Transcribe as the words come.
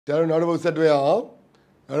Tell not about set way out.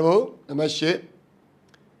 Not about the machine.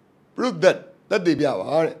 Prove that the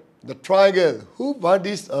biawar. The triangle. Who what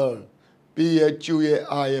is all?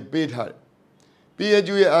 PHUA paid her.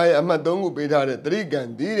 PHUA Amadongu paid her. Three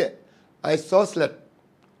gan did it. I saw slat.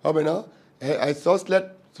 How about I saw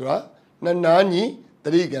slat. Sura. Nanani.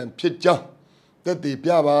 Three gan pit jump. That the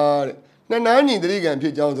biawar. Nanani three gan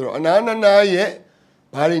pit jump. Anana ye.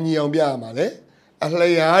 Parini on biamale. A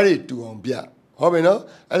layari to on bia. Hobino,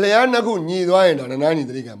 a layana who need wine on a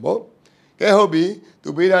 93 gambo. Ke hobby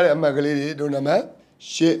to be that a magalidi, don't a map.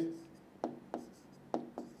 Shit.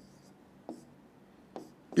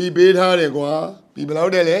 Be bid her egua, people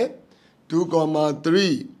out there,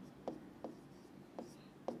 2,3.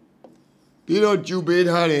 Piro you bid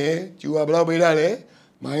her, you are blow bid her,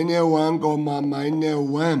 minor 1, minor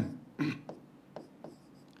 1.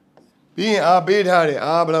 Being a bid her,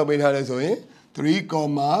 a blow bid her, so 3,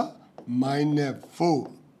 minus 4.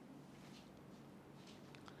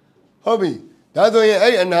 Hobby. That's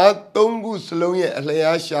why I not don't go slow yet.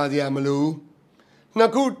 Laya Shadia Malu.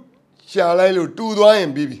 Naku Shalalu, 2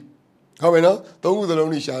 doyen, baby. How we know? Don't go the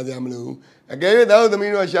lonely Shadia Malu. I gave it out the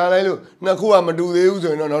meaning of Shalalu. Naku Amadu, the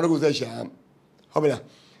user, no, not go sham. Hobby.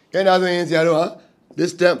 Can I answer Yaroa?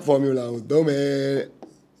 This step formula, Dome.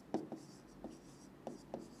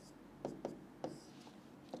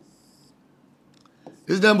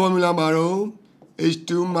 This time formula borrow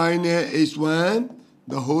h2 minus h1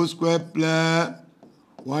 the whole square plus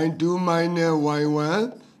y2 minus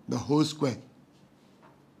y1 the whole square.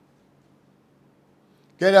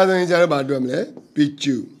 Get out of the bottom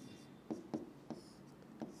p2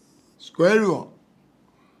 square root.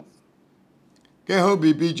 Get how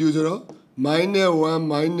be p2 0 minus 1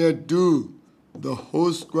 minus 2 the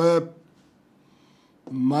whole square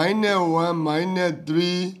minus 1 minus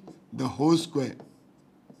 3 the whole square.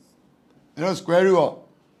 Square root of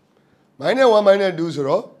minus 1 minus 2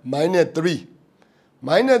 so minus 3.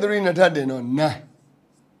 Minus 3 no 9.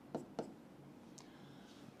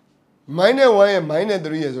 Minus 1 and minus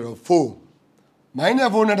 3 is 4. Minus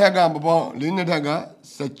 4 nataka linataka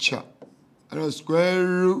such a square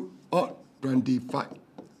root of 25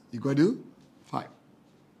 equal to 5.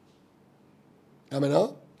 Amen.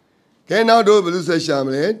 Okay, now do blue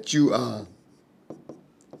session you are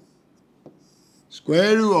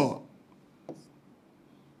square root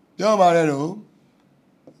of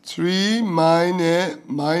 3 minus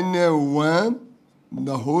 1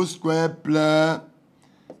 the whole square plus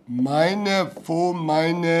minus 4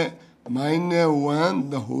 minus 1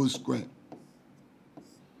 the whole square.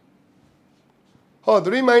 Oh,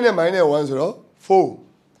 3 minus 1 0 4.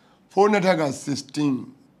 4 nataka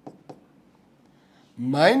 16.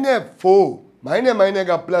 Minus 4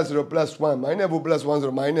 minus plus 0 plus 1 minus 4 plus 1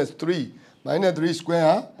 0 minus 3 minus 3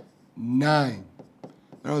 square 9.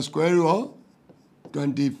 Square root of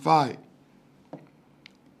 25.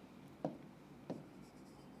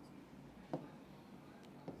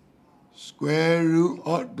 Square root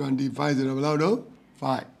of 25 is about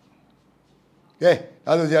 5. Okay,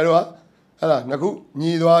 that's the zero. Hello, Naku,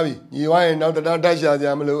 Nidoavi. You are now the Natasha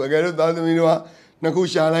Yamalu. Again, that's the Minua. Naku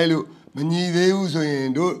Shalalu. Many deus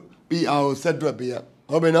do be our set to appear.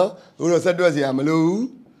 Hobino, who said to us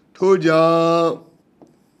Yamalu. Told ya.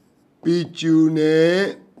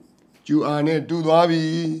 Pichune, you are ne to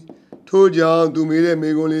Davi. Told ya to me,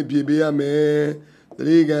 make only Pibia me.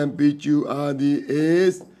 3 can pitch you are the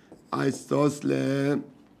ace. I saw slam.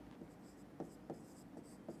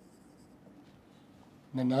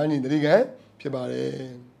 Nanani, 3 can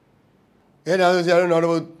Pibare. And others are not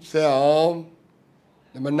about say,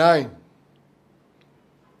 number 9.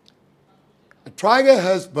 A triangle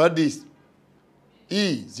has bodies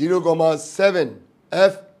E 0,7,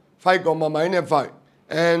 F 5, minus 5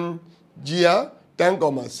 and G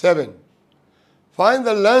 10,7. Find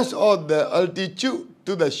the length of the altitude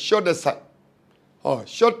to the shortest side. Or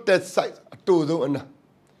shortest side.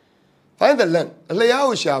 Find the length.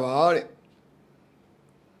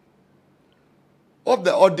 Of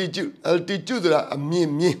the altitude. Altitude is a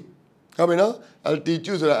mean. How we know?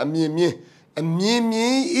 Altitude is a mean. A mean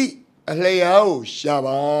a layout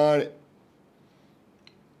shabar.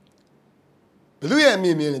 But do you have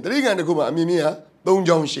me mean? 3 can go a mimia, don't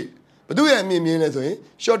jump shit. But do you have me mean as a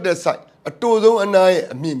short side? A tozo and I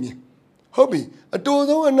a mimi. Hobby, a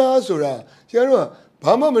tozo and Asura. Tiara,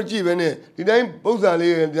 Pama Majivene, did I both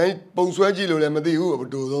Ali and I Bonswaji Lemadi who of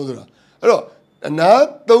Tozo? Hello, and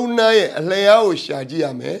now don't I a layout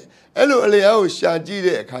shajiame. Hello, a layout shaji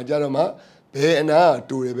de Kajarama, they and I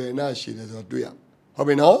to Rebena shit as a duya.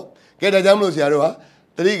 Hobby no? Get a jamlo Siaroa,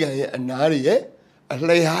 3 can and Nari, a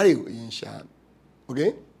layari in sham.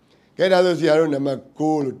 Okay? Cái đó là zero number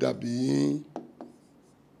cô lúc tập đi.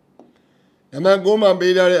 Number cô mà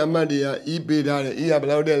bây giờ là mà đi à, e bây giờ là e à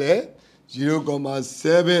bao nhiêu đấy?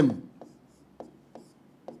 0,7.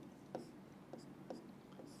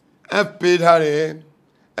 F bây giờ là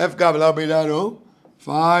F का bao nhiêu bây giờ rồi?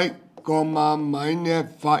 5, minus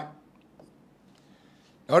 5.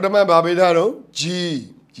 Đó là bao bây giờ rồi? G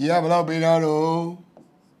à bao nhiêu bây giờ rồi?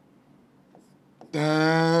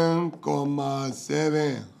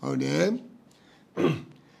 10,7.ဟုတ်တယ်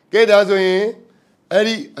ကဲဒါဆိုရင်အဲ့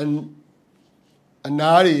ဒီအ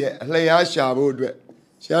နားတွေရဲ့အလျားရှာဖို့အတွက်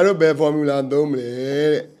ဆရာတို့ဘယ် formula သုံးမလဲ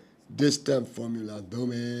တဲ့ distance formula သုံး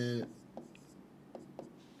မယ်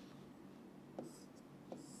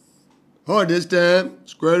ဟော distance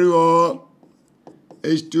square root of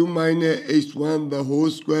h2 minus h1 the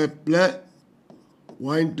whole square plus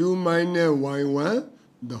y2 minus y1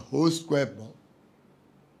 the whole square ပေါ့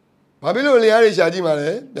ဘာဖြစ်လို့အလျားတွေရှာကြည့်မှာလဲ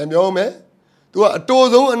ပြန်ပြောအောင်မယ်သူကအတိုး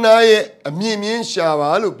ဆုံးအနားရဲ့အမြင့်မြင့်ရှာပါ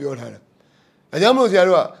လို့ပြောထားတာဒါကြောင့်မလို့ဆရာ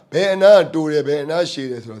တို့ကဘယ်အနားကတိုးတယ်ဘယ်အနားရှည်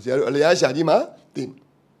တယ်ဆိုတော့ဆရာတို့အလျားရှာကြည့်မှာသိ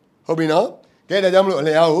ဟုတ်ပြီနော်ကဲဒါကြောင့်မလို့အ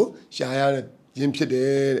လျားကိုရှာရခြင်းဖြစ်တ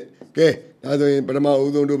ယ်တဲ့ကဲဒါဆိုရင်ပထမအ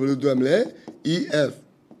ဦးဆုံးတို့ဘယ်လိုတွေ့မလဲ EF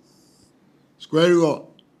square root of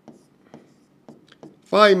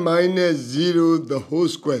 5 minus 0 the whole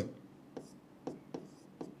square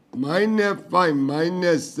minus 5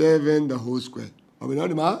 minus 7 the whole square ဟုတ်ပြီနော်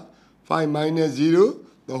ဒီမှာ5 minus 0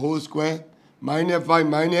 the whole square minus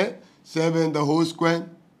 5 minus 7 the whole square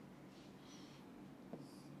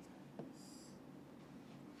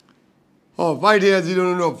oh 5 here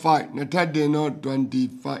 0 no 5 နှစ်ထပ်တင်တော့25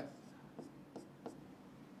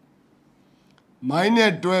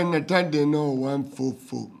 minus 12နှစ်ထပ်တင်တော့144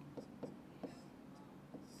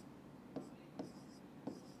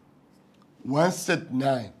 169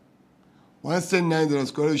 169ဆိုတော့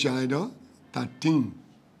square root ရှာလိုက်တော့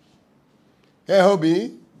13ကဲဟုတ်ပြီ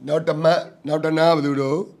နောက်တစ်မှတ်နောက်တစ်နားဘယ်လို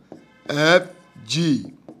တော့ FG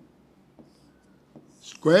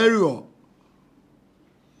square root of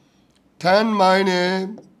 10 minus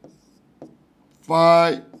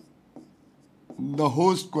 5 the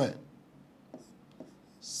whole square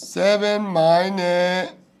 7 minus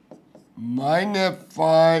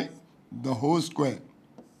 5 the whole square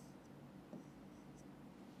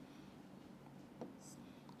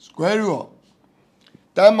square root of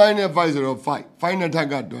 10 minus 5 ဆိုတော့5 5နဲ့ထပ်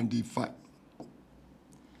က25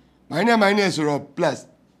 minus minus ဆိုတော့ plus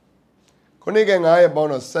ခုနက9ရဲ့ပေါင်း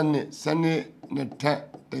တော့7နဲ့ထပ်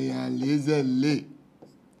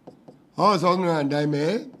144ဟောဆောင်းနေတဲ့အတိုင်းပဲ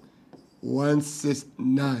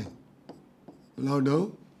169ဘယ်လောက်တော့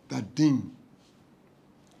13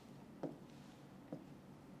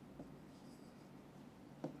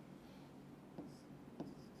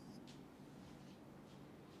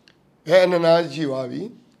ကဲအနနာရှိပါပြီ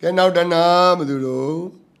ကဲနောက်တနာဘယ်သူတော့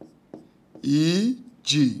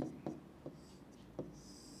EG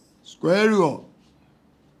square root of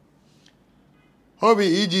ဟုတ်ပြီ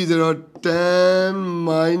EG ဆိုတော့10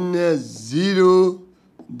 minus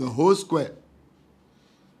 0 the whole square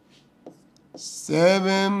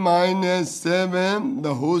 7 minus 7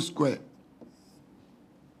 the whole square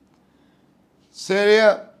ဆယ်ရ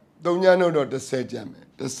3ညနှုတ်တော့10ကျန်မယ်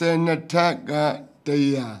10နှစ်ထပ်က100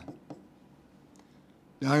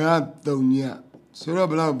ဒါက3ညဆိုတော့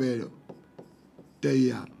ဘယ်လောက်ပဲတော့100ဘယ်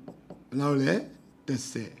လောက်လဲ10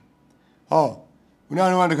ဟောခုနက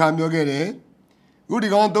တော့တစ်ခါပြောခဲ့တယ်အခုဒီ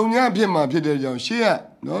ကောင်3ညဖြစ်မှာဖြစ်တဲ့ကြောင့်ရှေ့က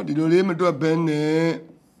နော်ဒီလိုလေးမတွက်ဘဲနဲ့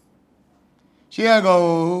ရှေ့ကကောင်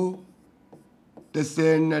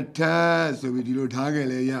10နှစ်ထပ်ဆိုပြီးဒီလိုထားခဲ့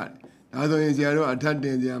လဲရတယ်ဒါဆိုရင်ဆရာတို့အထက်တ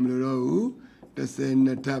င်စရာမလိုတော့ဘူး10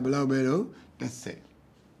နှစ်ထပ်ဘယ်လောက်ပဲတော့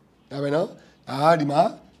10ဒါပဲနော်ဒီမှာ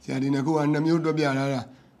ဆရာဒီနှစ်ခုက2မျိုးတွက်ပြထားတာ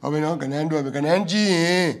ဟုတ်ပြီနော်ကဏ္ဍတွက်ပဲကဏ္ဍကြည့်ရ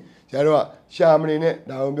င်ဆရာတို့ကရှာမနေနဲ့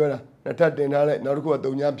ဒါအောင်ပြောတာနှစ်ထပ်တင်ထားလိုက်နောက်တစ်ခုက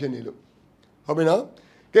3ညဖြစ်နေလို့ဟုတ်ပြီနော်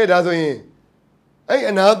ကဲဒါဆိုရင်အဲ့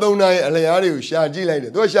အနာ3နာရဲ့အလျားတွေကိုရှာကြည့်လိုက်တ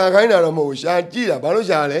ယ်သူကရှာခိုင်းတာတော့မဟုတ်ဘူးရှာကြည့်တာဘာလို့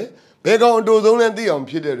ရှာလဲဘယ်ကောင်အတူဆုံးလဲသိအောင်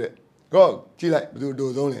ဖြစ်တဲ့ကောကြည့်လိုက်ဘယ်သူအတူ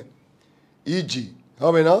ဆုံးလဲ EG ဟု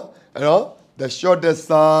တ်ပြီနော်အဲ့တော့ the shortest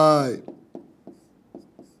side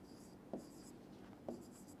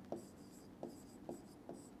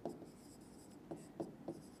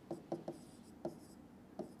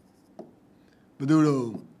ဘယ်သူတော့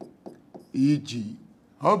EG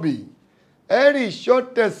ဟုတ်ပြီအဲ့ဒီ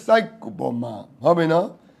shortest side ကိုပေါ်မှာဟုတ်ပြီနော်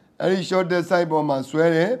အဲ့ဒီ shortest side ပေါ်မှာဆွဲ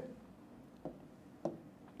တယ်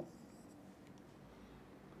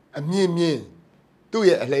အမြင့်မြင့်သူ့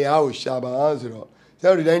ရဲ့အလျားကိုရှာပါဆိုတော့ဆရာ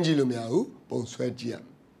တို့ဒီတိုင်းကြည့်လို့မရဘူးပုံဆွဲကြည့်ရ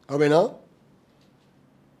ဟုတ်ပြီနော်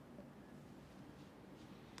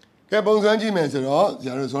ကဲပုံဆွဲကြည့်မယ်ဆိုတော့ဆ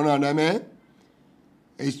ရာတို့ဆုံးတာတိုင်းပဲ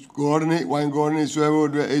x coordinate y coordinate ဆွဲဖို့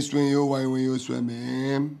အတွက် x တွင်ရိုး y ဝင်ရိုးဆွဲမ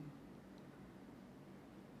ယ်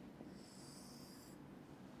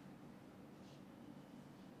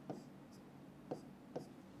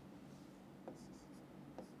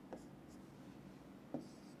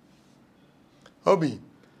ဟုတ်ပြီ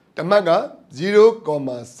တမတ်က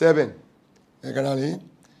 0.7 ခဏလေး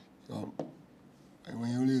ဝ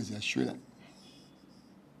င်ရိုးလေးကိုရွှေ့လိုက်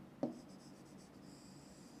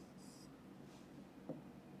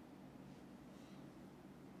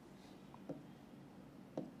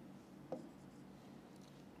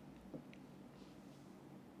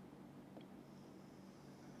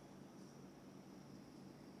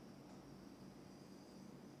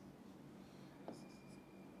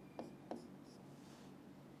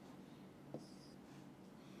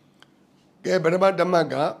ကဲပထမတမတ်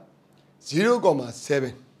က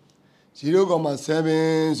 0.7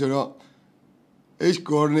 0.7 ဆိုတော့ x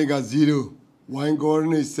coordinate က 0 y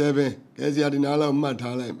coordinate 7ကဲဆရာဒီနားလောက်မှတ်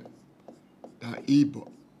ထားလိုက်မယ်ဒါ e ပေါ့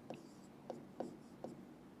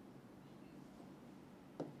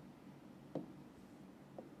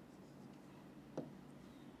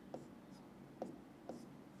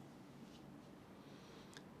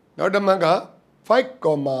နောက်တမတ်က 5,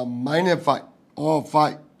 -5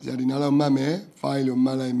 5ဆရာဒီနားလောက်မှတ်မယ်5လို့မှ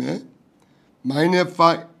တ်လိုက်မယ်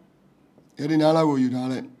 -5ဒီနားလောက်ကိုယူထား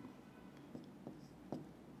လိုက်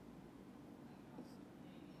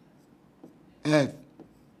f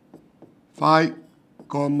 5,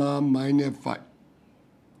 -5ကဲ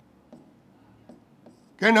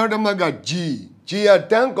နောက်တစ်မှတ်က g က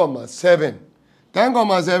 10.7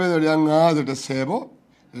 10.7ဆိုတော့5ဆို10ပေါ့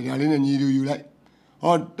ဒါလေးနဲ့ညီတူယူလိုက်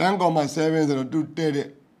ဟော 10.7 ဆိုတော့တူတဲ့တဲ့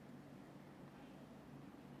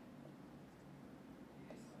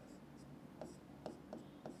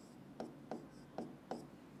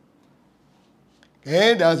ကဲ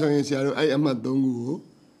ဒါဆိုရင်ဆရာတို့အဲ့အမှတ်3ခုကို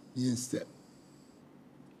ရင်းဆက်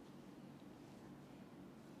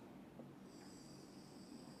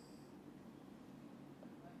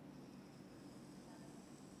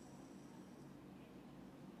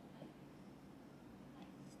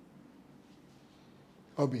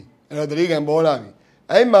ဟုတ်ပြီအဲ့တော့တတိကံပေါ်လာပြီ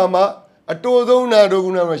အဲ့မှာမှအတိုးဆုံးနာတို့ခု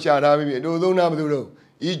နကရှာထားပြီအတိုးဆုံးနာဘယ်သူတော့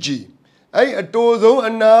EG အဲ့အတိုးဆုံး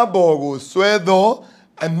အနာပေါ်ကိုဆွဲသော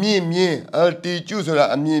အမြင့်မြင့် altitude ဆိုတာ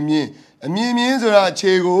အမြင့်မြင့်ဆိုတာအ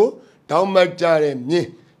ခြေကိုတောင်းမှတ်ကြတဲ့မြင့်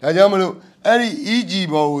ဒါကြောင့်မလို့အဲ့ဒီ EG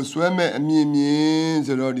ဘောကိုဆွဲမဲ့အမြင့်မြင့်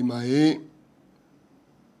ဆိုတော့ဒီမှာဟေ့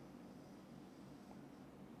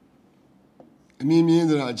အမြင့်မြင့်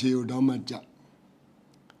ဆိုတာအခြေကိုတောင်းမှတ်ကြ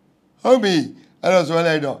ဟုတ်ပြီအဲ့တော့ဆွဲ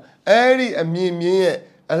လိုက်တော့အဲ့ဒီအမြင့်မြင့်ရဲ့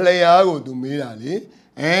အလျားကိုသူမေးတာလေ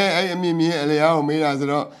အဲ့အမြင့်မြင့်ရဲ့အလျားကိုမေးတာဆို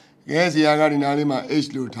တော့ကဲဆရာကဒီနားလေးမှာ h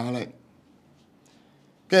လို့ထားလိုက်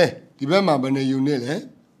ကဲဒီဘက်မှာဘယ်နှ unit လဲ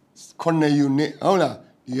9 unit ဟုတ်လား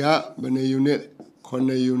ဒီကဘယ်နှ unit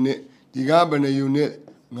 9 unit ဒီကဘယ်နှ unit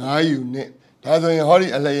 5 unit ဒါဆိုရင်ဟောဒီ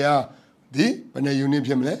အလျားဒီဘယ်နှ unit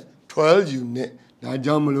ဖြစ်မလဲ12 unit ဒါ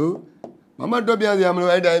ကြောင့်မလို့မတွက်ပြစရာမလို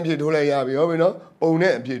အဲ့တိုင်းအဖြေထိုးလိုက်ရပြီဟုတ်ပြီနော်ပုံ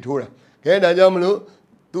နဲ့အဖြေထိုးတာကဲဒါကြောင့်မလို့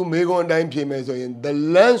သူမေးခွန်းအတိုင်းဖြေမယ်ဆိုရင် the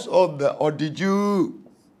length of the altitude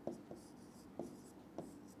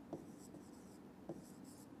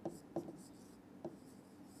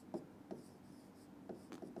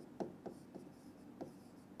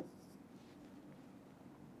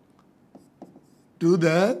to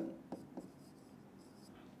the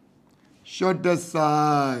shorter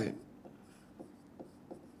side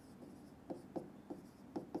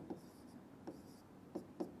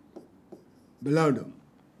ဘယ်လောက်တော့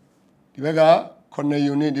ဒီဘက်က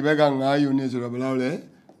9 unit ဒီဘက်က5 unit ဆိုတော့ဘယ်လောက်လဲ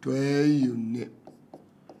12 unit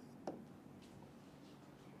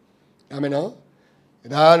အမေနော်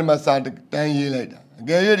ဒါကမှစာတန်းရေးလိုက်တာအက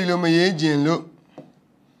ယ်၍ဒီလိုမရေးကျင်လို့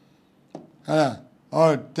ဟာဟော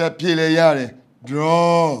တက်ဖြည့်လဲရတယ်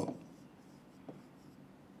draw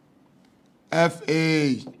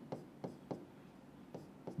FH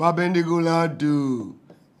perpendicular to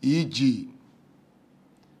EG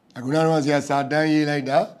အခုတော့ဆရာစာတန်းရေးလိုက်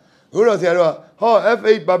တာအခုတော့ဆရာတို့ကဟော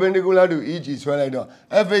F8 perpendicular to EG ဆွဲလိုက်တော့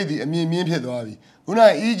F8 ဒီအမြင့်မြင့်ဖြစ်သွားပြီခုန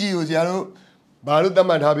EG ကိုဆရာတို့ဘာလို့သတ်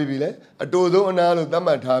မှတ်ထားပြီးပြီလဲအတိုဆုံးအနာလို့သတ်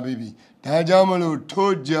မှတ်ထားပြီးပြီဒါကြောင့်မလို့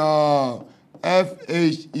ထို့ကြောင့်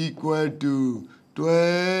FH equal to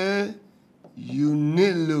 12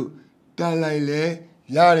 unit လို့တက်လိုက်လဲ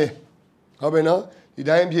ရတယ်ဟုတ်ပြီနော်ဒီ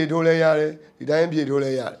တိုင်းဖြေထိုးလဲရတယ်ဒီတိုင်းဖြေထိုးလဲ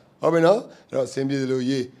ရတယ်ဟုတ်ပြီနော်အဲ့တော့အဆင်ပြေသလို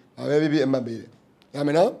ရေးဘာပဲဖြစ်ဖြစ်အမှတ်ပေးတယ်ရမ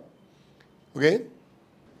ယ်နော်โอเค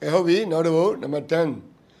ဟုတ်ပြီနောက်တစ်ပုဒ်နံပါတ်10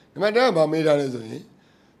နံပါတ်10ကဘာမေးထားလဲဆိုရင်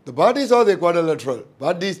the bodies of the quadrilateral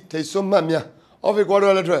bodies ထိပ်ဆုံးမှတ်များ of a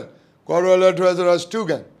quadrilateral ဆိုတာ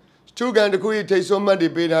Stugan တစ်ခုထိပ်ဆုံးမှတ်တွေ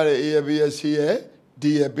ပေးထားတဲ့ A B C ရဲ့ D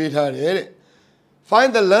ရဲ့ပေးထားတယ်တဲ့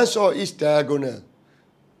find the length of each diagonal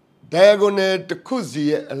diagonal တစ်ခုစီ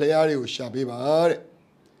ရဲ့အလျားတွေကိုရှာပေးပါတဲ့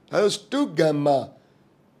ဒါဆို stu gamma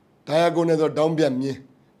diagonal ဆိုတောင်းပြန်မြင်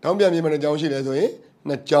မနှစ်ကြောင်းရှိတယ်ဆိုရင်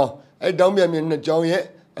နှစ်ကြောင်းအဲ့တောင်းပြန်မြင်နှစ်ကြောင်းရဲ့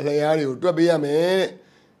အလျားတွေကိုတွက်ပေးရမယ်တဲ့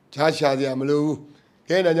ခြားရှာစရာမလိုဘူး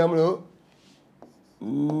ကဲဒါကြောင့်မလို့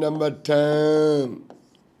number 10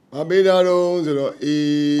မပေးတာတော့ဆိုတော့ A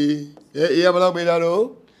ကဘယ်လောက်ပေးတာတော့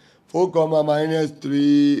 4, minus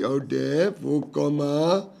 3 ဟုတ်တယ်4,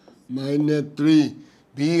 minus 3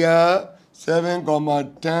 B က7, 10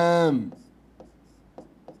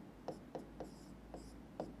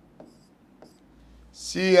 C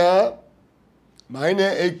က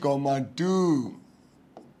minus 8, 2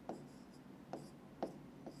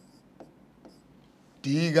 D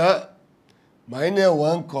က minus 1,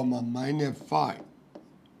 minus 5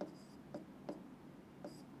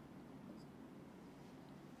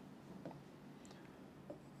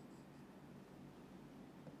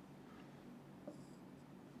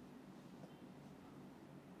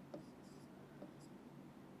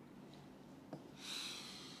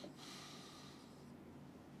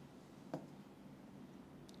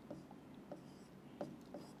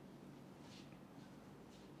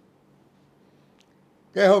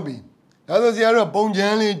ကဲဟုတ်ပြီဒါဆိုဆရာတို့ပုံချ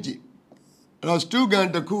မ်းလေးကြည့်အဲ့တော့ student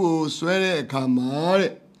တစ်ခုကိုဆွဲတဲ့အခါမှာ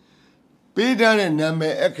တဲ့ပေးထားတဲ့နာမ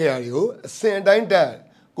ည်အခရာတွေကိုအစဉ်အတိုင်းတက်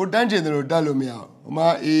ကိုတန်းချင်တယ်လို့တက်လို့မရဘူးဟိုမှာ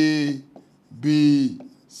A B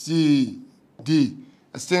C D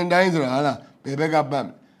အစဉ်တိုင်းဆိုတာဟာလားဘယ်ဘက်ကပတ်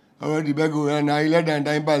ဟိုဒီဘက်ကနိုင်လက်တန်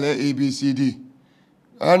တိုင်းပတ်လဲ A B C D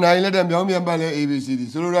နိုင်လက်တန်ပြောင်းပြန်ပတ်လဲ A B C D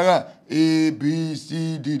ဆိုလိုတာက A B C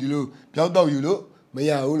D ဒီလိုပြောက်တော့ယူလို့မ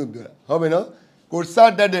ရဘူးလို့ပြောတာဟုတ်ပြီနော်ကိုစ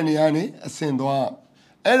တတ်တဲ့နေရာနေအစင်သွား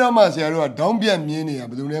အဲ့တော့မှဆရာတို့ကဒေါင်းပြတ်မြင်းနေတာ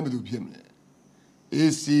ဘယ်သူနဲ့ဘယ်သူဖြစ်မလဲ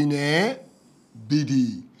AC နဲ့ BD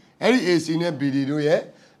အဲ့ဒီ AC နဲ့ BD တို့ရဲ့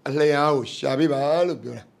အလျားကိုရှာပေးပါလို့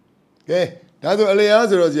ပြောတာကဲဒါဆိုအလျား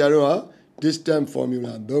ဆိုတော့ဆရာတို့က distance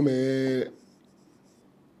formula သုံးမယ်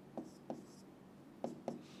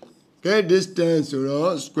ကဲ distance ဆို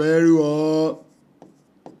တော့ square root of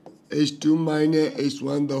h2 minus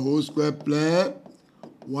h1 the whole square plus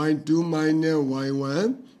y2 minus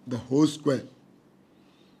y1 the whole square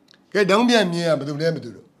ကဲဒေါင်းပြန်မြင်ရဘယ်သူလဲမသိ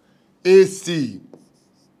လို့ AC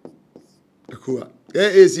တခုကကဲ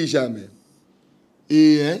AC ရှာမယ် A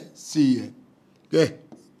ရယ် C ရယ်ကဲ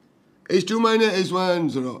h2 minus h1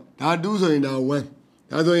 ဆိုတော့ဒါ2ဆိုရင်ဒါ1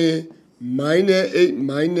ဒါဆိုရင် minus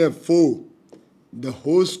 8 minus 4 the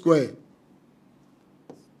whole square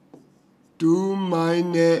 2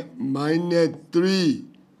 minus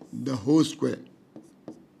 3 the whole square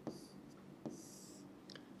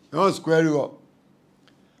now square root of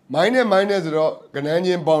minus ဆိုတော့ကဏ္ဍချ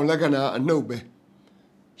င်းပေါင်းလက္ခဏာအနှုတ်ပဲ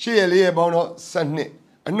ရှေ့ရလေးရပေါင်းတော့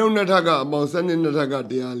12အနှုတ်နှစ်ထပ်ကအပေါင်း12နှစ်ထပ်က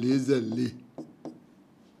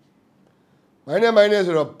144 minus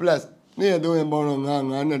ဆိုတော့ plus နေ့ရ3ရပေါင်းတော့9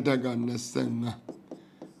နှစ်ထပ်က25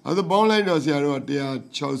အဲဒါပေါင်းလိုက်တော့ဆရာတို့က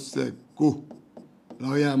169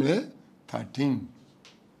လောက်ရမလဲ13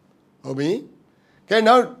ဟုတ်ပြီကဲ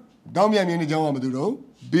နောက်တောင်းပြန်မြင်နေကြောင်းကဘာလို့တော့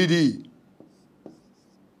BD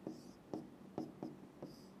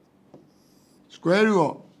square root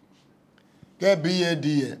of ကဲ B ရ D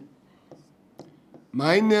ရ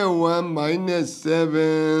minus 1 minus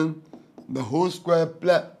 7 the whole square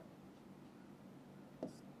plus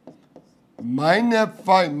minus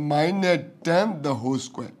 5 minus 10 the whole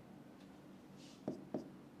square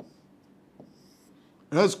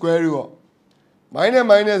အဲ့ square root of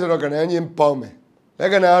minus ဆိုတော့ကဏ္ဍချင်းပေါင်းမယ်လ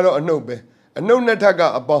က္ခဏာကတော့အနှုတ်ပဲအနှုတ်နှစ်ထပ်က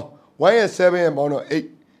အပေါင်း1ရဲ့7ရဲ့ပေါင်းတော့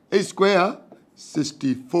8 square ဟာ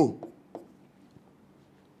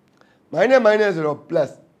64minus ဆိုတော့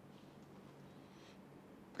plus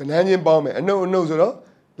ကဏ္ဍချင်းပေါင်းမယ်အနှုတ်ဆိုတော့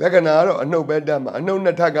လက္ခဏာကတော့အနှုတ်ပဲတက်မှာအနှုတ်နှ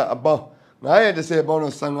စ်ထပ်ကအပေါင်း9ရဲ့10ပေါင်း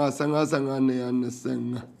တော့15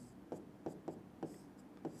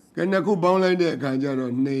 225ကဲနှစ်ခုပေါင်းလိုက်တဲ့အခါကျ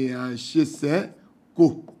တော့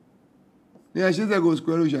289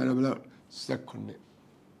 square root ရှာတော့ဘယ်လောက်19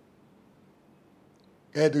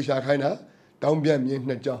ကဲသူရှာခိုင်းတာတောင်းပြန်မြင်း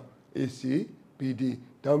နှစ်ကြောင်း AC BD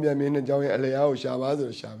တောင်းပြန်မြင်းနှစ်ကြောင်းရဲ့အလျားကိုရှာပါဆို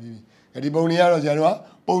တော့ရှာပြီးပြီဒီပုံလေးကတော့ဆရာတို့က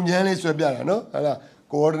ပုံချမ်းလေးဆွဲပြတာနော်ဟုတ်လား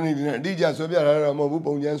coordinate နဲ့အတိအကျဆွဲပြထားတာမဟုတ်ဘူး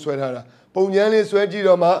ပုံချမ်းဆွဲထားတာပုံချမ်းလေးဆွဲကြည့်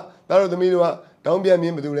တော့မှဒါတို့သမီးတို့ကတောင်းပြန်မြ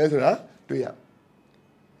င်းဘယ်သူလဲဆိုတာတွေ့ရ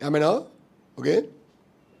မယ်နော်โอเค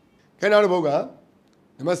ခဲနောက်တစ်ပုဒ်က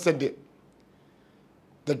နံပါတ်7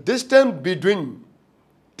 the distance between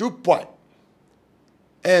 2 point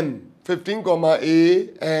M 15, A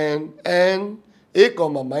and A,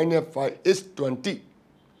 minus 5 is 20.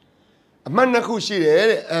 အမှတ်နှစ်ခုရှိတယ်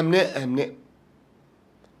တဲ့ M နဲ့ M နဲ့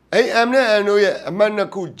M နဲ့ N တို့ရဲ့အမှတ်နှစ်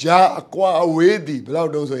ခုကြားအကွာအဝေးသည်ဘယ်လော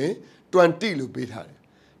က်တုံးဆိုရင်20လို့ပေးထားတယ်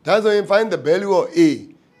ဒါဆိုရင် find the value of A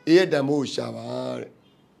ရဲ့တန်ဖိုးကိုရှာပါတဲ့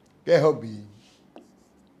ကဲဟုတ်ပြီ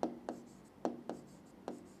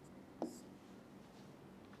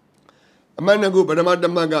အမှတ်နှစ်ခုပထမတ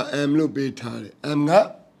စ်မှတ်က M လို့ပေးထားတယ် M က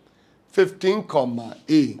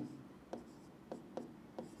 15,A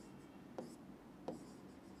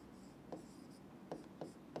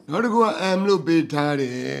နောက်တစ်ခုက M လို့ပေးထားတ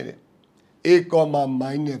ယ်တဲ့ A, -5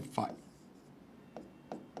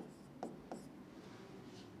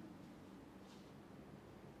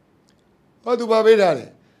 ဟောသူပါပေးထားတယ်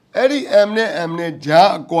အဲ့ဒီ M နဲ့ M နဲ့ကြား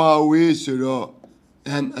အကွာအဝေးဆိုတော့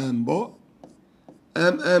MM ပေါ့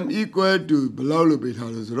MM equal to ဘယ်လောက်လို့ပေး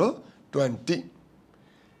ထားလို့ဆိုတော့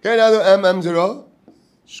20ကဲဒါဆို MM ဆိုတော့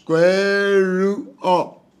square root of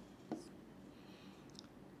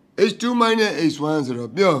h2 minus h1 ဆို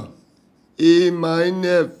တော့ပြော A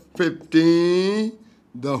minus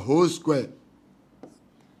 15 the whole square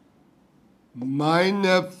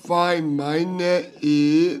minus 5 minus A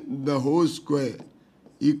the whole square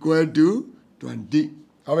equal to 20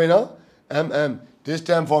ဟုတ်ပြီနော် MM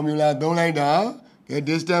distance formula သုံးလိုက်တာကဲ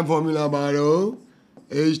distance formula ပါတော့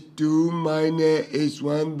h2 minus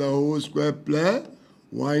h1 the whole square plus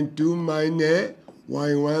y2 minus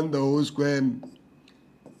y1 the whole square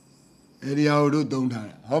အဲ့ဒီဟာတို့သုံးထား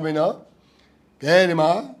တာဟုတ်ပြီနော်ကဲဒီ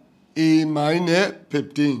မှာ A minus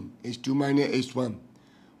 15 h2 minus h1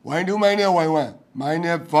 y2 minus y1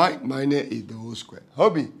 minus 5 minus a the whole square ဟု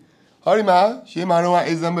တ်ပြီဟောဒီမှာရှင်းမှာတော့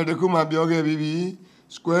example တစ်ခုမှပြောခဲ့ပြီးပြီ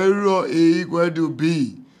square root of a equal to b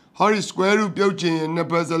ဟောဒီ square root ပြုတ်ချင်ရင်နှစ်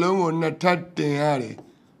ဖက်စလုံးကိုနှစ်ထပ်တင်ရတယ်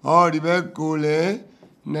ဟောဒီဘက်ကိုလည်း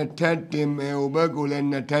နှစ်ထပ်တင်မယ်ဟိုဘက်ကိုလည်း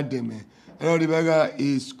နှစ်ထပ်တင်မယ်အဲ့တော့ဒီဘက်က a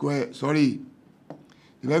square sorry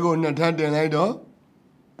ဒီဘက်ကိုနှစ်ထပ်တင်လိုက်တော့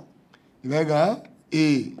ဒီဘက်က a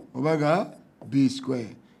ဟိုဘက်က b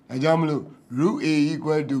square အဲကြောင့်မလို့ root a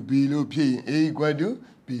equal to b လို့ဖြစ်ရင် a equal to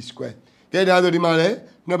b square ကဲဒါဆိုဒီမှာလည်း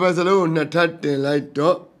နှစ်ဖက်စလုံးကိုနှစ်ထပ်တင်လိုက်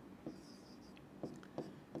တော့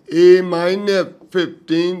a minus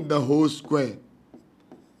 15 the whole square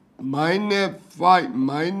minus 5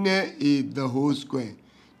 minus a the whole square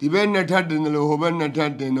ဒီဘက်နှစ်ထပ်တင်တယ်လို့ဟိုဘက်နှစ်ထ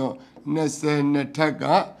ပ်တင်တော့20နှစ်ထပ်က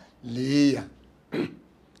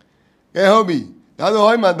400ကဲဟုတ်ပြီဒါဆို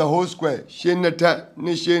ဟိုမှာ the whole square ရှင်းနှစ်ထပ်နှ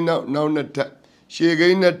စ်ရှင်းနောက်နှစ်ထပ်ရှေ့ကိ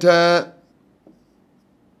န်းနှစ်ထပ်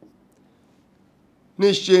နှ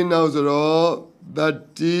စ်ရှင်းနောက်ဆိုတော့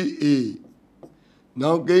 30a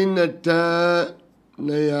နောက်ကိန်းနှစ်ထပ်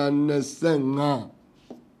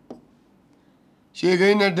225ရှေ့ကိ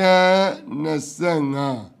န်းနှစ်ထပ်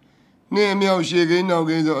25နှစ်အမြောက်ရှေ့ကိန်းနောက်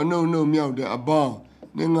ကိန်းဆိုအနှုတ်မြောက်တဲ့အပေါင်း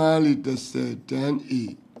5လီ30 10a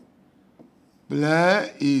plus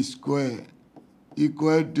a square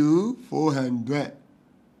equal to 400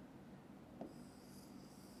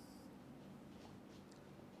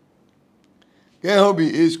ကဲဟုတ်ပြီ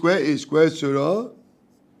a square ဆိုတော့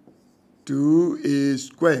 2a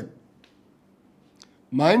square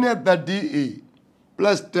minus 30a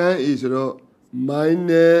plus 10a ဆိုတော့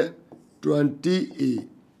minus 20a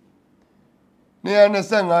 225ရဲ့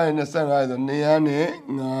25ဆို250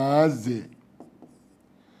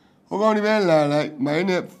ဟိုကောင်ဒီပဲလာလိုက်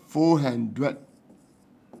minus 400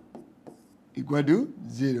 equal to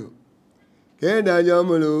 0ကဲဒါကြောင့်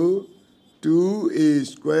မလို့ 2a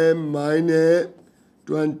square minus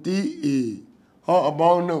 20a ဟောအပေါ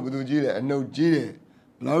င်းနှုတ်ဘယ်သူကြီးလဲအနှုတ်ကြီးတယ်ဘ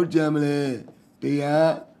ယ်လောက်ကျန်မလဲ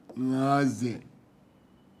150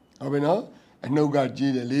ဟုတ်ပြီနော်အနှုတ်က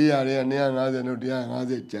ကြီးတယ်400တဲ့250နှုတ်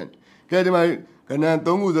150ကျန်ကဲဒီမှာကဏ္ဍ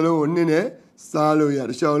3ခုစလုံးကို2နဲ့စားလို့ရ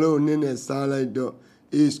တစ်ချောင်းလုံးကို2နဲ့စားလိုက်တော့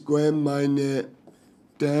a square minus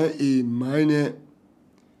 10a minus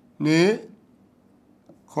 2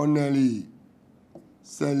 corneli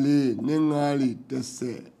 14 5လီ30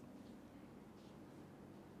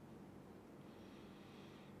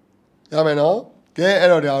ရမယ်နော်ကဲအဲ့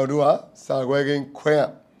တော့ဒါတို့ကစာခွဲကိန်းခွဲရ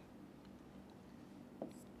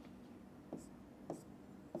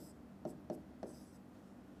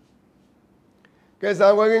ကဲစာ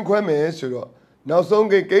ခွဲကိန်းခွဲမယ်ဆိုတော့နောက်ဆုံး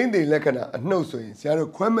ကိန်းတွေလက္ခဏာအနှုတ်ဆိုရင်ဆရာ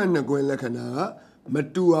တို့ခွဲမဲ့နှစ်ခွဲလက္ခဏာကမ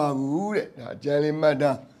တူပါဘူးတဲ့ဒါအကျဉ်းလေးမှတ်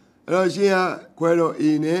တာအဲ့တော့ရှင်းကခွဲတော့ a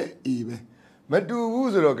နဲ့ e ပဲမတူဘူး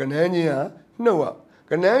ဆိုတော့ကဏ္ဍချင်းကနှုတ်อ่ะ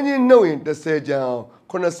ကဏ္ဍချင်းနှုတ်ရင်30ကျန်အောင်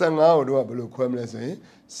85ကိုတို့ကဘယ်လိုခွဲမလဲဆိုရင်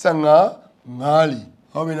15 5လီ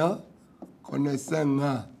ဟုတ်ပြီနော်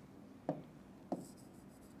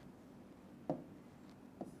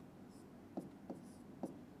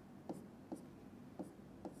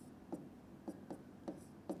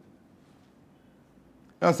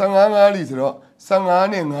8515 5လီဆိုတော့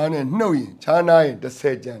15နဲ့5နဲ့နှုတ်ရင်ခြားနာရင်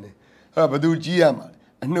30ကျန်တယ်အဲ့တော့ဘယ်သူကြီးရမှာ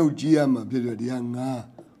လဲ no giama period yanga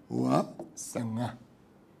wa sanga.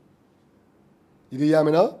 Idi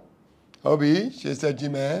yamino? Hobby, she said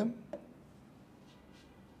Jimmy.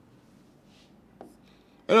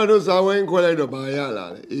 I don't know when quite a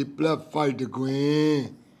bayala. A plus 5 degree.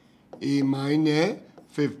 A minus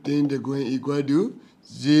 15 degree equal to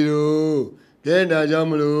 0. Then I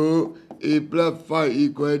jamlu a plus 5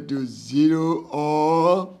 equal to 0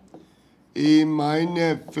 or a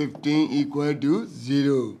minus 15 equal to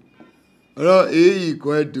 0. A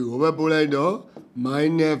equal to over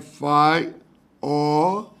minus 5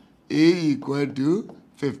 or a equal to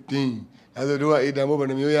 15. As I do a demo on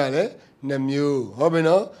the mule, Namu,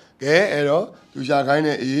 Hobino, gay error, to shall kind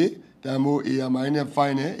of e, Damu e a minus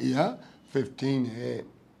 5 e 15.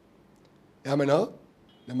 Yamano,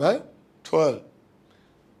 number 12.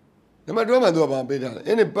 Number 12 do about beta.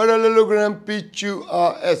 In a parallelogram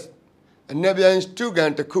PQRS, a Nebian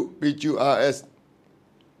Stugan to cook PQRS.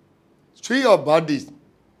 Three of bodies.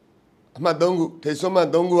 Amadongu, Tesoma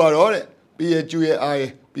Dongu are all it.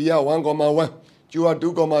 PHUAI, PA 1,1, QA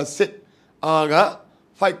 2,6, AGA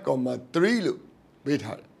 5,3 look.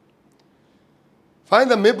 Beta. Find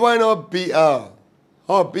the midpoint of PR.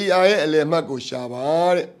 Or PIA Elemago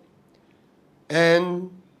Shabar.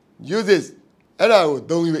 And use this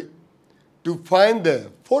to find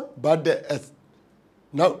the fourth body S.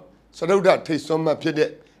 Now, so that takes some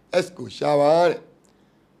S go shower.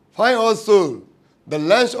 Find also the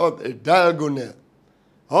length of a diagonal.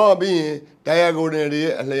 How being diagonal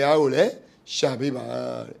layout shabby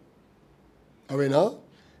bar. Are we now?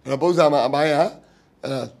 Suppose I'm a buyer,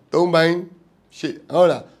 don't mind shit.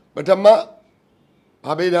 Hola, but a ma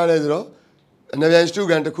Abeda Lesro, and then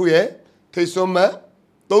Stugan to Kuye. Tesoma,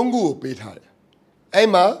 Tongu Peter.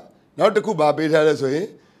 Emma, not the Kuba Peter as way.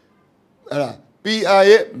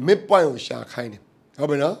 PIA midpoint Shakine.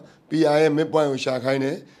 Hobina, PIA midpoint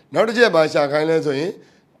Shakine. Not a jet by Shakine as way.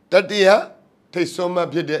 Tatia, Tesoma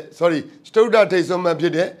Pide, sorry, Stoda Tesoma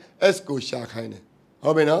Pide, Esco Shakine.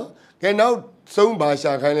 Hobina, can now soon by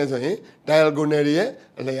Shakine as way, Diagonaria,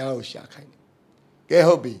 layout Shakine. Get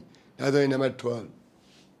hobby. That's number 12.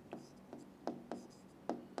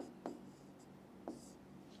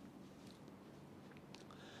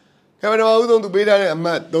 Kevin to be done a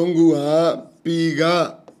mat don't go up,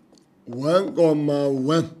 Piga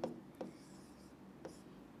 1,1.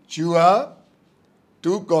 Chua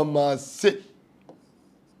 2,6.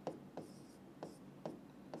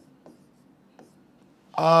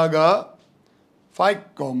 Aga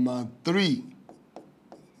 5,3.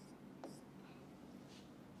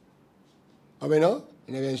 Abeno,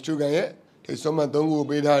 and against two guy, take some don't go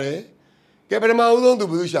be done. Kevin to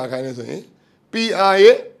be Shaka.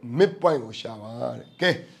 PIA midpoint shower.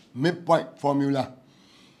 Okay, midpoint formula.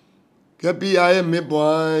 Okay, PIA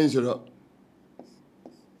midpoint.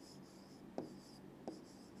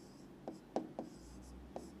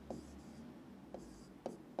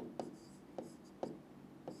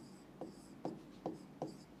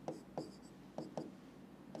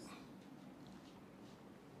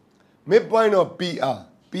 Midpoint of PR.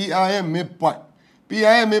 PIA midpoint.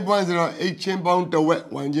 PIA midpoint is 8 pound to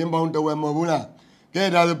wet, 1 pound to wet mobula.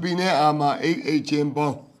 Get out of Pine Ama 8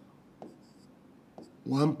 pound.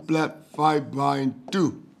 1 plus 5 by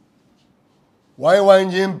 2. Why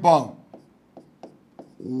 1 pound?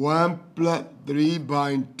 1 plus 3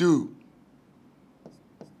 by 2.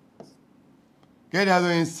 Get out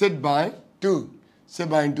of 6 by 2. 6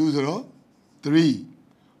 by 2 0, 3.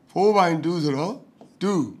 4 by 2 0,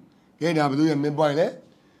 2. Get out of the midpoint.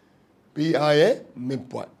 PIA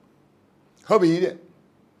midpoint. Hobby it.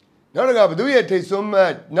 Now I got to do it. Take so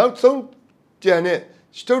much. Now some Janet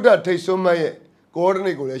still that take so much.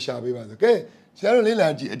 Coordinate go shabby. Okay. Sarah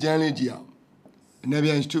Lilanji, a Janet Giam.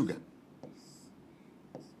 Nebian Stugan.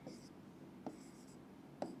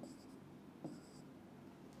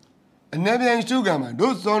 A Nebian Stugan.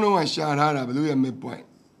 Those son who are shot out of the midpoint.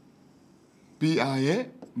 PIA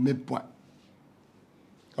midpoint.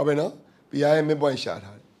 Hobby no? PIA midpoint shot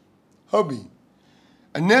out. Hobby.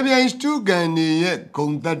 A Nebian Stugan yet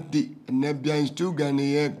contacti. A Nebian Stugan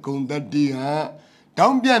yet contacti.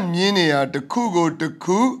 Don't be a minia, the cougo, the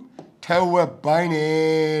coo, tell what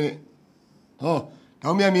bine. Oh,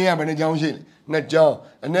 don't be a mia, but a John not John.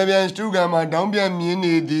 A Nebian Stugan, don't be a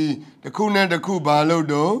mini, the coo, the coo,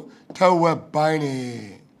 balodo, tell what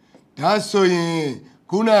bine. That's so in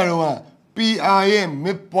Kunaroa, PIA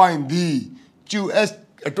midpoint D, US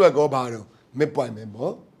a go baro, midpoint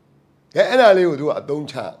member. And I live to a don't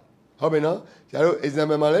chat. Hobby no? Shadow is the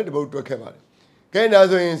mammal about to a cabin. Can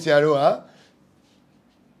also in Shadow.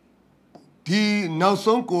 T now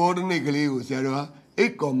some coordinate Shadow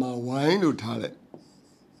 8,1 to talent.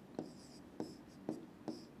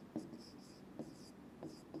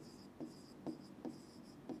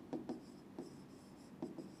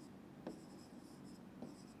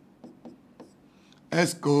 S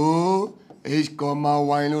ကို h,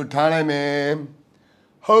 y လို့ထားလိုက်မယ်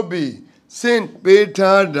ဟုတ်ပြီ sin ပေး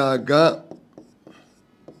ထားတာက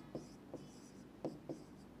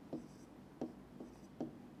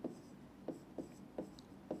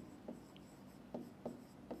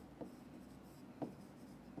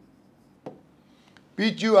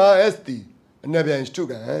PQRST အနက်ပြန်စတု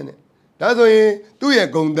ကန်တဲ့ဒါဆိုရင်သူ့ရဲ့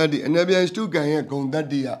ဂုဏ်သတ္တိအနက်ပြန်စတုကန်ရဲ့ဂုဏ်သတ္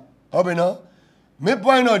တိကဟုတ်ပြီနော်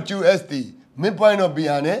midpoint of QST midpoint of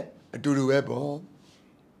PR နဲ့အတူတူပဲပေါ့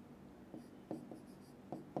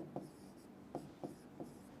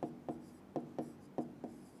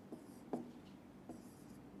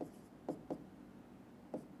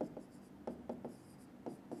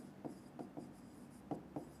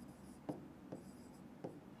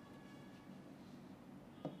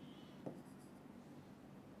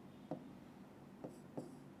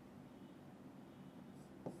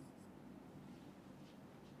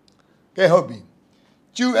ကဲဟုတ်ပြီ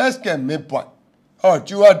QS က midpoint ဟော Q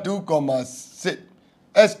က 2,6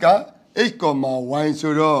 S က h, y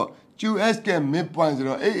ဆိုတော့ QS က midpoint ဆို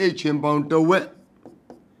တော့ 8 ချင်းပေါင်းတစ်ဝက်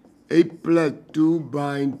8 plus 2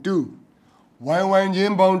 by 2 y ချ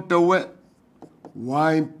င်းပေါင်းတစ်ဝက်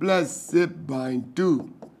y plus 6 by 2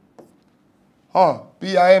ဟော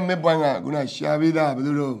PR ရဲ့ midpoint ကခုနရှာပြီးသားဘယ်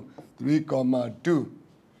လိုလဲ 3,2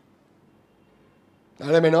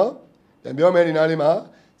 နားလည်မယ်နော်ပြန်ပြောမယ်ဒီနားလေးမှာ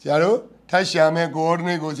ဆရာတို့ထပ်ရှာမဲ့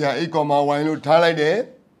coordinate ကိုဆရာ x, y လို့ထားလိုက်တယ်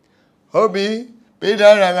ဟုတ်ပြီပေး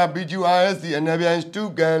ထားတာက PQRST အနက်ပြန်စတု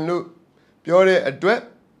ကန်လို့ပြောတဲ့အတွက်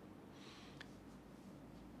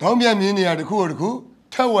တောင်းပြန်မြင်းနေရာတစ်ခုတစ်ခု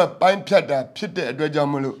ထက်ဝက်ပိုင်းဖြတ်တာဖြစ်တဲ့အတွက်ကြော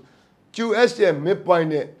င့်မလို့ QS ရဲ့ midpoint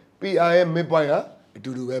နဲ့ PR ရဲ့ midpoint ကအ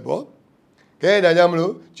တူတူပဲပေါ့ကဲဒါကြောင့်မ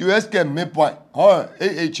လို့ QS ရဲ့ midpoint ဟော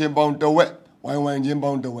 8 ချင်းပေါင်းတစ်ဝက် y ချင်း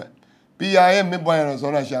ပေါင်းတစ်ဝက် PR ရဲ့ midpoint ကတော့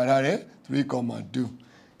စောနာရှာထားတယ် 3,2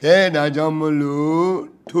 ကဲဒါကြောင့်မလို့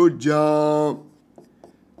ထို့ကြောင့်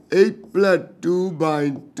8 plus 2 by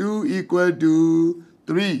 2 equal to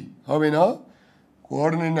 3ဟုတ်ပြီနော်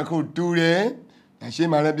coordinate နှစ်ခုတူတယ်ဒါရှ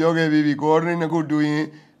င်းမှလည်းပြောခဲ့ပြီးပြီ coordinate နှစ်ခုတူရင်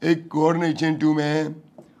x coordinate ချင်းတူမယ်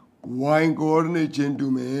y coordinate ချင်းတူ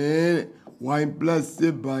မယ်တဲ့ y plus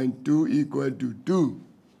 6 by 2 equal to 2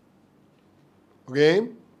 okay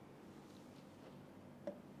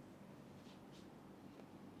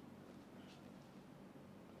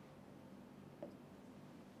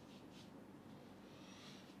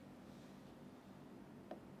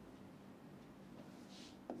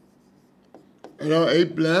around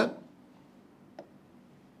 8 plus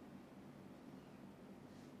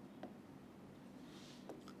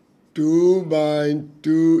 2 by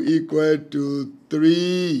 2 equal to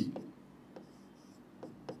 3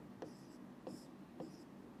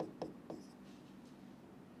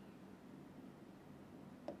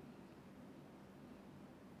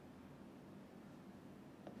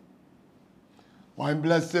 y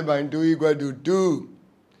plus 6 by 2 equal to 2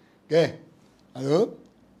 okay hello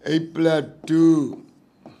 8 plus 2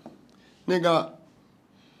 နှစ်က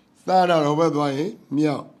စားတာတော့ဘက်သွားရင်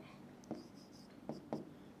မြောက်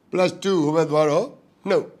plus 2ဟိုဘက်သွားတော့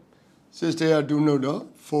နှုတ် sister က2နှုတ်တော့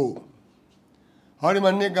4ဟောဒီ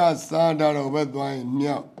မှာနှစ်ကစားတာတော့ဘက်သွားရင်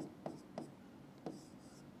မြောက်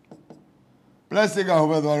plus 6ကဟို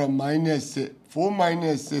ဘက်သွားတော့ minus 6 4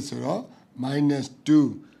 minus 6ဆိုတော့ minus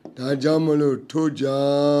 2ဒါကြောင့်မလို့ထို့ကြော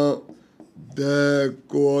င့် the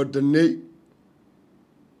coordinate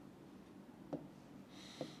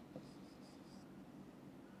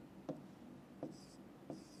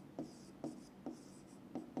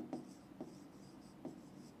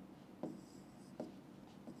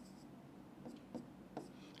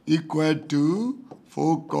equal to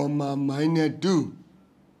 4, minus 2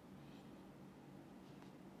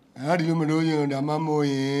အဲဒီလိုမလို့ရင်ဒါမှမဟုတ်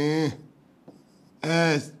ရင်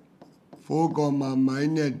s 4,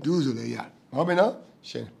 minus 2ဆိုလည်းရတယ်ဟုတ်ပြီနော်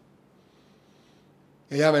ရှင်း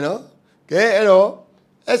ရမယ်နော်ကဲအဲ့တော့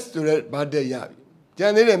s ဆိုတဲ့ဘာတက်ရပြီကျ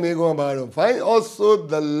န်သေးတယ်မေးခွန်းပါတော့ find also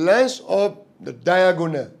the length of the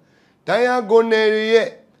diagonal ရဲ့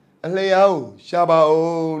အလျားကိုရှာပါအော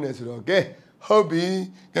င်တဲ့ဆိုတော့ကဲဟုတ်ပြီ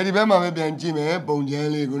ကဲဒီဘက်မှာပဲပြန်ကြည့်မယ်ပုံချမ်း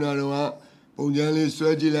လေးခုနကတော့ပုံချမ်းလေးဆွဲ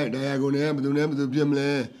ကြည့်လိုက် diagonal ကဘယ်သူနဲ့ဘယ်သူဖြစ်မ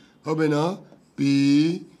လဲဟုတ်ပြီနော် p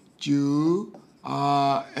q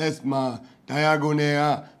r s မှာ diagonal က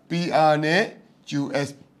pr နဲ့ qs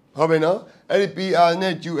ဟုတ်ပြီနော်အဲ့ဒီ pr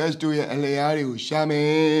နဲ့ qs တို့ရဲ့အလျားတွေကိုရှာမ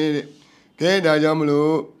ယ်တဲ့ကဲဒါကြောင့်မ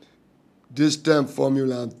လို့ distance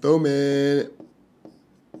formula သုံးမယ်တဲ့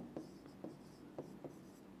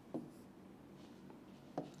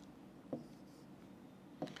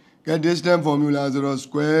ကဲ distance formula ဆိုတော့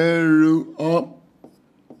square root of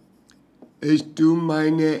h2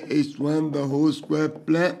 minus h1 the whole square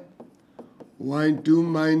plus y2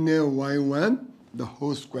 minus y1 the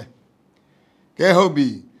whole square ကဲဟုတ်ပြီ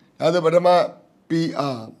ဒါဆိုပထမ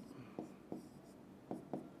PR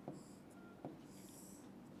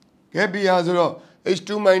ကဲ PR ဆိုတော့ h2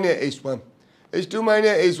 minus h1 h2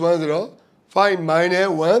 minus h1 ဆိုတော့ 5 minus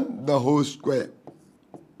 1 the whole square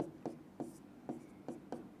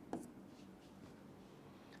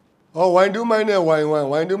y2 minus y1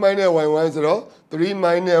 y2 minus y1 ဆိုတော့ 3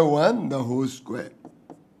 minus 1 the whole square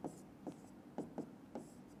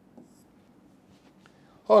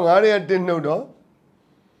ငါးတွေက1နှုတ်တော့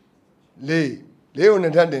4ကိုနှ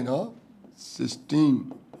စ်ထပ်တင်တော့16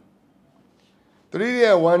 3တွေက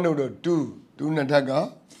1နှုတ်တော့2နှစ်ထပ်က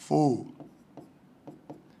4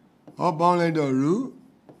ပေါင်းလိုက်တော့ root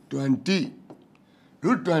 20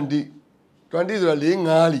 root 20 20ဆိုတော့4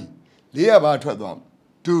 5လီ4ကဘာထွက်သွား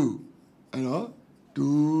2အဲ့တော့2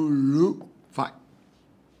 root 5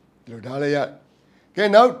ဒီလိုထားလိုက်ရကဲ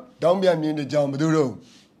နောက်တောင်းပြန်မြင်တဲ့ကြောင်ဘယ်သူတော့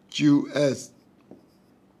QS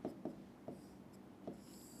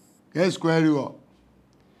ကဲ square root ရော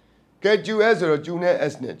ကဲ QS ဆိုတော့ Q နဲ့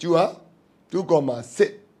S နဲ့ Q ဟာ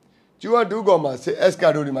 2,6 Q ဟာ 2,6 S က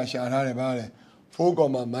တို့ဒီမှာရှာထားတယ်ဗါလဲ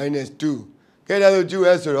4, minus 2ကဲဒါဆို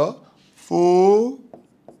QS ဆိုတော့4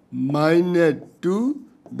 minus 2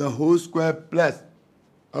 the whole square plus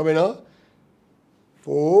ဟုတ်ပြီနော်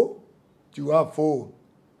4 Q ဟာ4ဟုတ်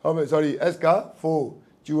ပြီ sorry S က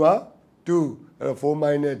4 Q ဟာ2အဲ့တော့4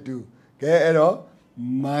 minus 2ကဲအဲ့တော့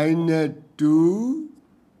minus 2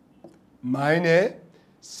 minus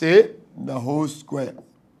 6 the whole square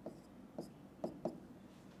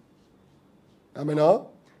အမေနော်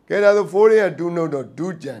ကဲဒါဆို4ရဲ့2နှုတ်တော့2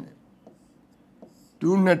ကျန်တယ်2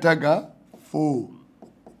နှစ်ထပ်က4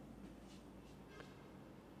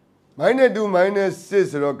 minus 2 minus 6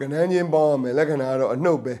ဆိုတော့ကဏ္ဍချင်းပေါင်းရမယ်လက္ခဏာကတော့အ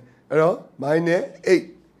နှုတ်ပဲအဲ့တော့ minus 8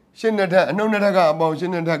ရှင်းနှစ်ထပ်အနှုတ်နှစ်ထပ်ကအပေါင်းရှ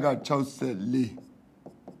င်းနှစ်ထပ်က64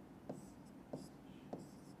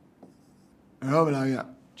အဲ့တော့ဘယ်လောက်ရ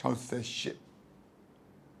68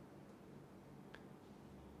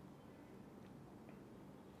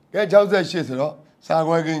ကဲ68ဆိုတော့စာ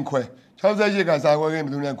ခွဲကိန်းခွဲ68ကစာခွဲကိန်းဘ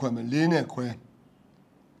ယ်လိုနဲ့ခွဲမလဲ4နဲ့ခွဲ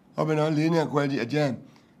ဟုတ်ပြီနော်4နဲ့ခွဲကြည့်အကျန်း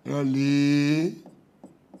အဲ့တော့4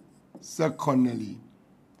 19လီ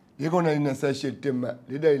4ခုနဲ့28တက်မှတ်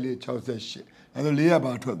4တိုက်4 68အဲ့တော့4က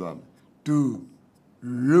ဘာထွက်သွားမလဲ2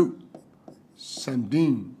 root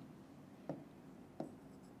 17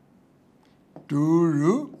 2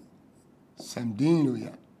 root 17လို့ရ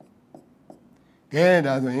ကဲ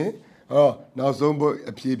ဒါဆိုရင်နောက်ဆုံးဘုတ်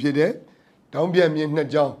အဖြေဖြစ်တဲ့တောင်းပြန်မြင့်နှစ်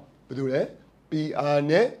ကြောင်းဘယ်လိုလဲ PR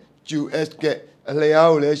နဲ့ QS ကအလျား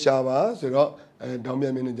ကိုလည်းရှာပါဆိုတော့တောင်းပြ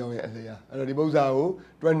န်မြင့်နှစ်ကြောင်းရဲ့အလျားအဲ့တော့ဒီပု္ပ္ပစာကို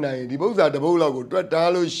တွက်နိုင်ရင်ဒီပု္ပ္ပစာတစ်ပုဒ်လောက်ကိုတွက်ထား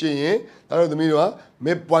လို့ရှိရင်ဒါတော့သမီးတို့က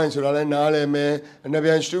mid point ဆိုတာလည်းနားလည်မယ်အနပြ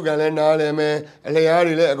န်ရှုကန်လည်းနားလည်မယ်အလျား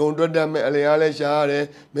တွေလည်းအကုန်တွက်တတ်မယ်အလျားလည်းရှာရတယ်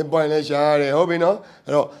mid point လည်းရှာရတယ်ဟုတ်ပြီနော်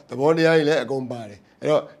အဲ့တော့သဘောတရားကြီးလည်းအကုန်ပါတယ်အဲ့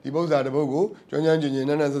တော့ဒီပု္ပ္ပစာတစ်ပုဒ်ကိုကျွမ်းကျွမ်းကျင်ကျင်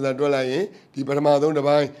နဲ့ဆက်ဆက်တွက်လိုက်ရင်ဒီပထမဆုံးတစ်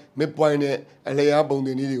ပိုင်း mid point နဲ့အလျားပုံသ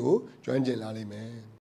င်နည်းတွေကိုကျွမ်းကျင်လာလိမ့်မယ်